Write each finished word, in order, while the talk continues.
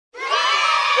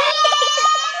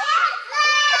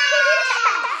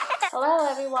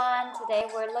everyone, today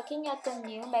we're looking at the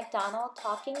new McDonald's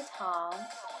Talking Tom.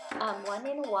 One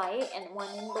in white and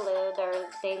one in blue.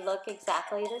 They look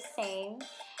exactly the same.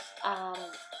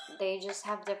 They just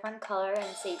have different color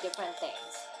and say different things.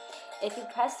 If you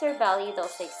press their belly, they'll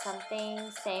say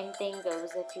something. Same thing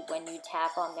goes when you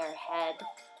tap on their head.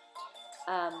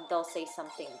 They'll say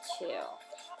something too.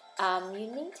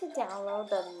 You need to download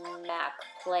the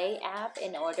McPlay app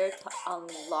in order to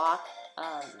unlock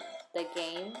the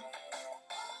game.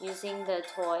 Using the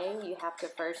toy, you have to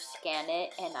first scan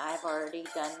it, and I've already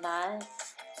done that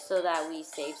so that we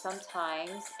save some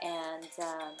times. And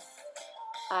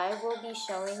I will be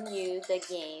showing you the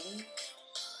game.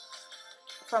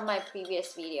 From my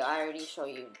previous video, I already showed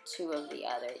you 2 of the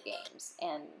other games,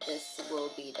 and this will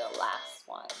be the last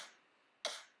one.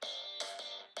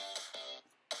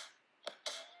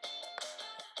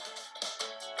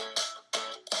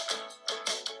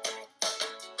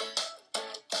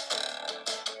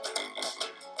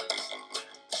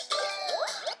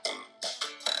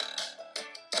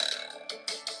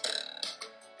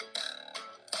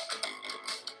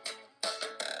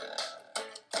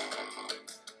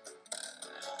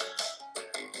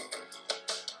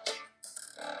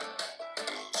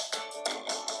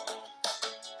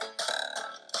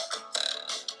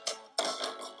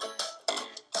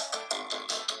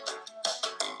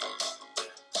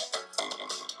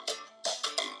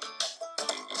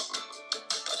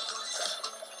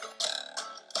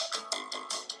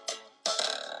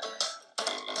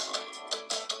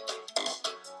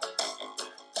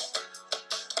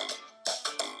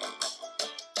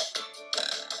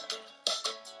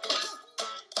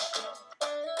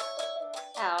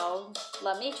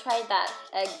 Let me try that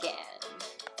again.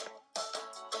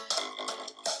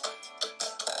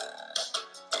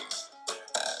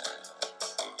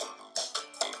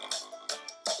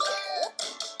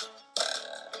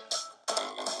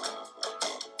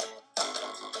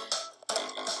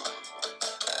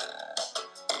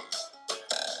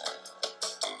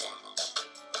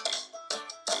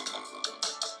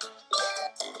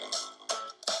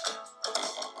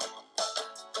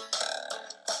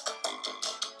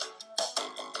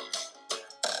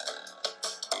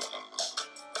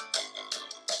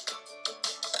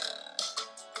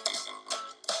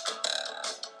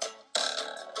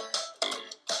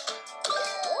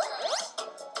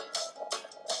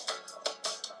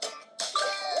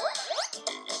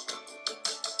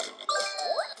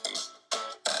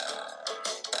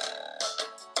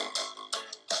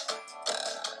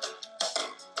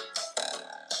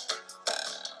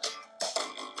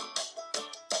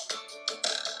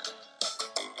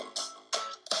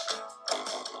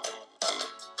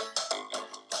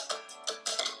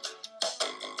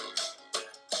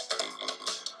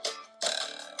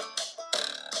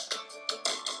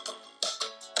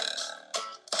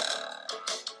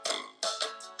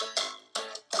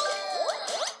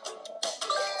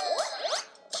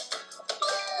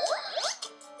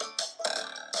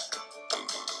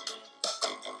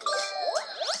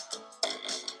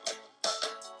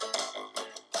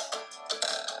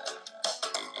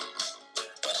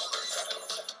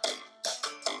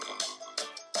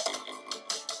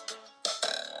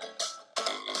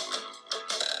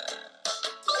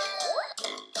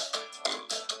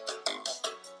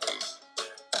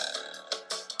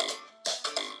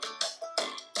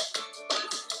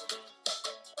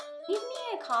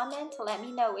 Comment to let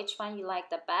me know which one you like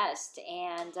the best,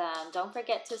 and don't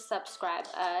forget to subscribe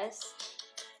us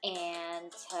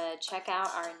and to check out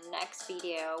our next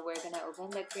video. We're gonna open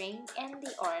the green and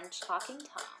the orange Talking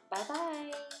Tom. Bye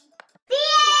bye.